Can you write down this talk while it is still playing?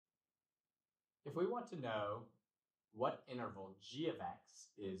If we want to know what interval g of x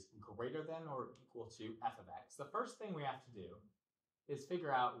is greater than or equal to f of x, the first thing we have to do is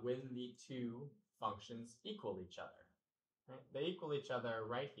figure out when the two functions equal each other. Right? They equal each other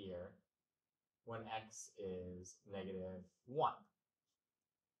right here when x is -1.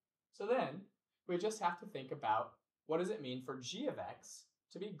 So then we just have to think about what does it mean for g of x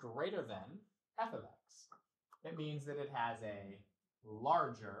to be greater than f of x. It means that it has a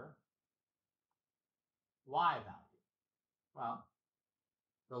larger y value. Well,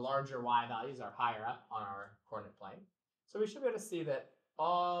 the larger y values are higher up on our coordinate plane. So we should be able to see that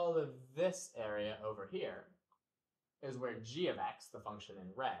all of this area over here is where g of x, the function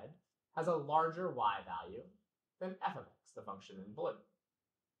in red, has a larger y value than f of x, the function in blue.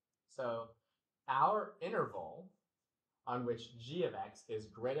 So our interval on which g of x is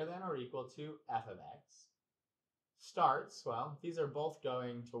greater than or equal to f of x starts, well, these are both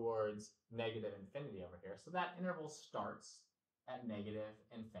going towards negative infinity over here. So that interval starts at negative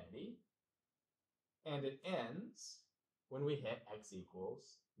infinity, and it ends when we hit x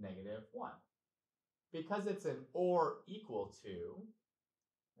equals -1. Because it's an or equal to,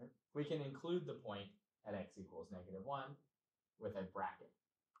 we can include the point at x equals -1 with a bracket.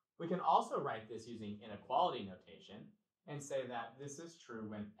 We can also write this using inequality notation and say that this is true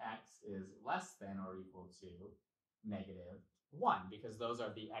when x is less than or equal to -1, because those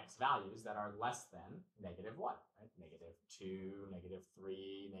are the x values that are less than -1, right? -2,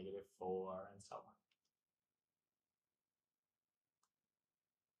 -3, -4, and so on.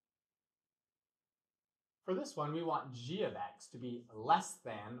 For this one, we want g of x to be less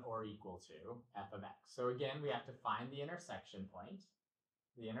than or equal to f of x. So again, we have to find the intersection point.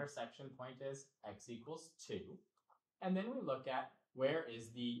 The intersection point is x equals 2. And then we look at where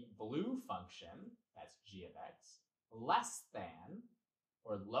is the blue function, that's g of x, less than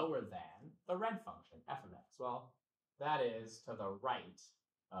or lower than the red function, f of x. Well, that is to the right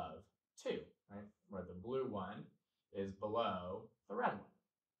of 2, right? Where the blue one is below the red one.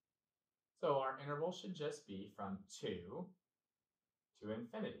 So our interval should just be from 2 to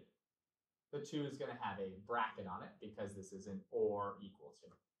infinity. The 2 is going to have a bracket on it because this is an or equal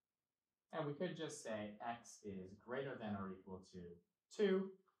to. And we could just say x is greater than or equal to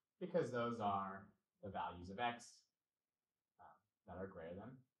 2 because those are the values of x that are greater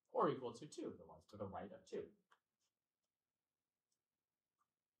than or equal to 2, the ones to the right of 2.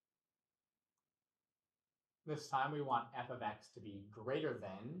 This time we want f of x to be greater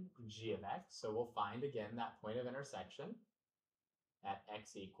than g of x, so we'll find again that point of intersection at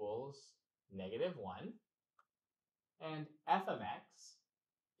x equals -1. And f of x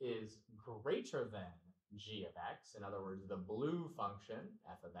is greater than g of x. In other words, the blue function,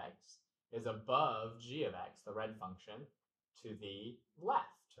 f of x, is above g of x, the red function, to the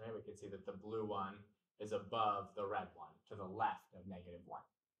left. Right? We can see that the blue one is above the red one, to the left of -1.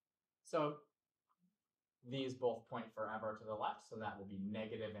 So these both point forever to the left, so that will be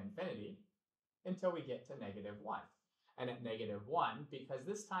negative infinity until we get to -1. And at -1, because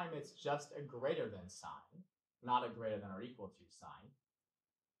this time it's just a greater than sign, not a greater than or equal to sign,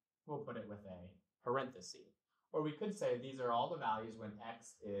 we'll put it with a parenthesis. Or we could say these are all the values when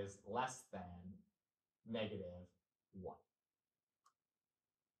x is less than -1.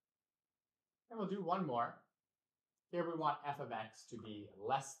 And we'll do one more. Here we want f of x to be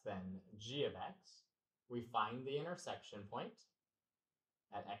less than g of x. We find the intersection point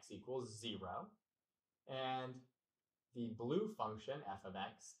at x equals 0. And the blue function, f of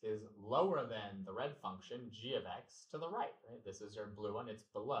x, is lower than the red function, g of x, to the right. Right? This is your blue one. It's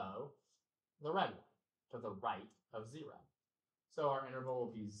below the red one, to the right of 0. So our interval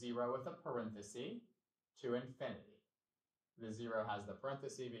will be 0 with a parenthesis to infinity. The 0 has the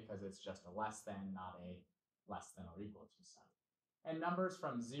parenthesis because it's just a less than, not a less than or equal to sign. And numbers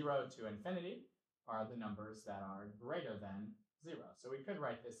from 0 to infinity are the numbers that are greater than 0. So we could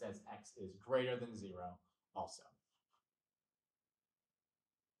write this as x is greater than 0 also.